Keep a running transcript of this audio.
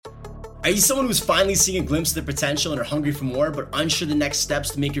Are you someone who's finally seeing a glimpse of their potential and are hungry for more, but unsure the next steps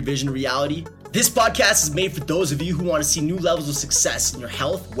to make your vision a reality? This podcast is made for those of you who want to see new levels of success in your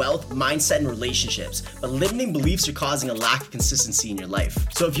health, wealth, mindset, and relationships, but limiting beliefs are causing a lack of consistency in your life.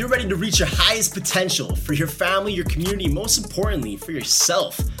 So if you're ready to reach your highest potential for your family, your community, and most importantly, for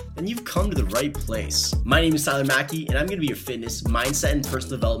yourself, then you've come to the right place. My name is Tyler Mackey, and I'm going to be your fitness, mindset, and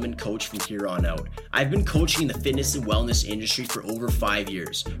personal development coach from here on out. I've been coaching in the fitness and wellness industry for over 5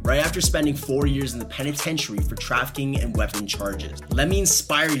 years, right after spending 4 years in the penitentiary for trafficking and weapon charges. Let me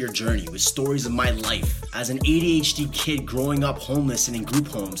inspire your journey with stories of my life as an ADHD kid growing up homeless and in group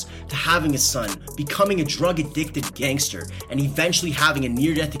homes, to having a son, becoming a drug-addicted gangster, and eventually having a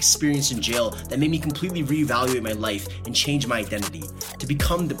near-death experience in jail that made me completely reevaluate my life and change my identity, to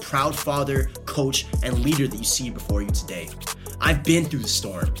become the proud father, coach, and leader that you see before you today. I've been through the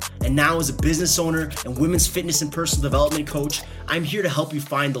storm, and now as a business owner and women's fitness and personal development coach, I'm here to help you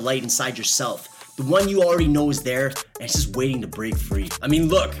find the light inside yourself. The one you already know is there, and it's just waiting to break free. I mean,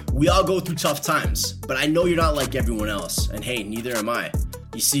 look, we all go through tough times, but I know you're not like everyone else, and hey, neither am I.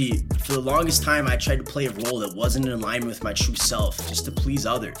 You see, for the longest time, I tried to play a role that wasn't in alignment with my true self, just to please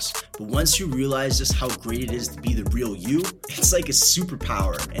others. But once you realize just how great it is to be the real you, it's like a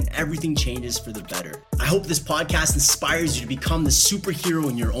superpower, and everything changes for the better. I hope this podcast inspires you to become the superhero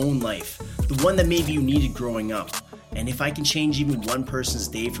in your own life, the one that maybe you needed growing up. And if I can change even one person's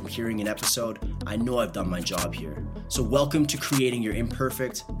day from hearing an episode, I know I've done my job here. So welcome to creating your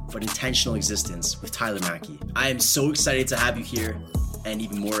imperfect but intentional existence with Tyler Mackey. I am so excited to have you here, and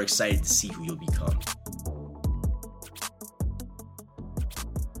even more excited to see who you'll become.